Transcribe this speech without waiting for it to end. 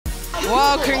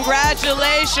Well,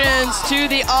 congratulations to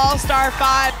the All-Star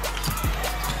 5.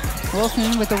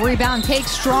 Wilson with the rebound,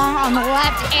 takes strong on the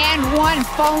left and one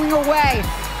falling away.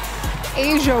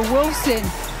 Asia Wilson,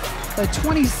 the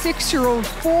 26-year-old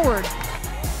forward.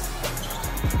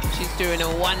 She's doing a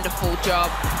wonderful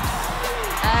job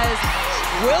as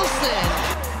Wilson.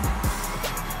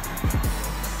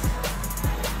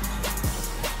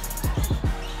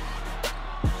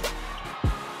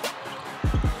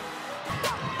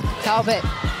 Talbot,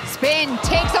 spin,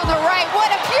 takes on the right.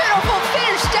 What a beautiful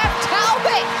finish, Steph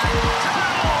Talbot.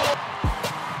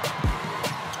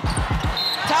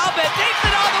 Talbot takes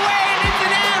it all the way, and it's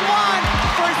an and one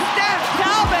for Steph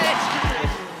Talbot.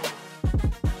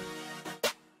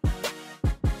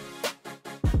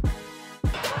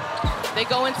 They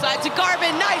go inside to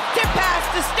Garvin. Nice tip pass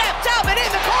to Steph Talbot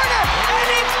in the corner, and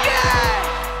it's good.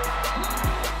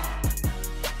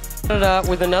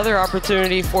 With another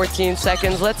opportunity, 14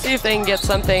 seconds. Let's see if they can get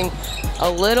something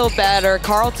a little better.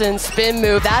 Carleton spin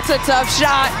move. That's a tough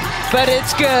shot, but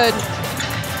it's good.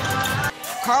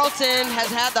 Carleton has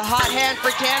had the hot hand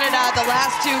for Canada the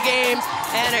last 2 games,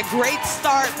 and a great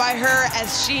start by her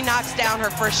as she knocks down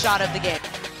her first shot of the game.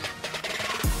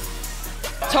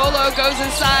 Tolo goes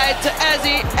inside to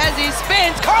Ezzy. Ezzy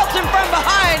spins. Carleton from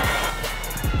behind.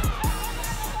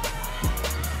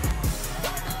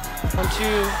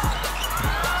 1-2.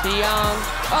 Young.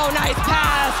 Oh, nice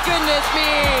pass. Goodness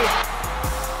me.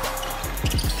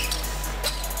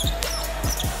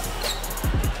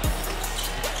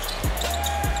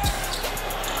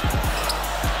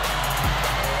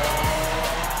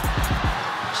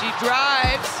 She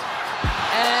drives.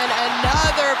 And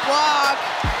another block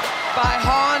by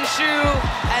Honshu.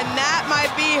 And that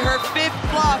might be her 5th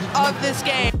block of this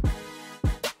game.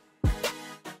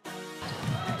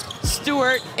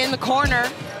 Stewart in the corner.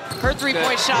 Her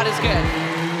 3-point shot is good.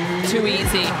 Too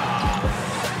easy.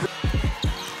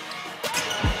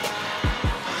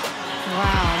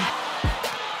 Wow.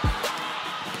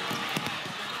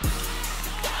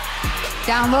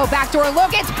 Down low, backdoor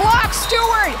look, it's blocked.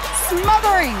 Stewart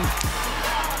smothering.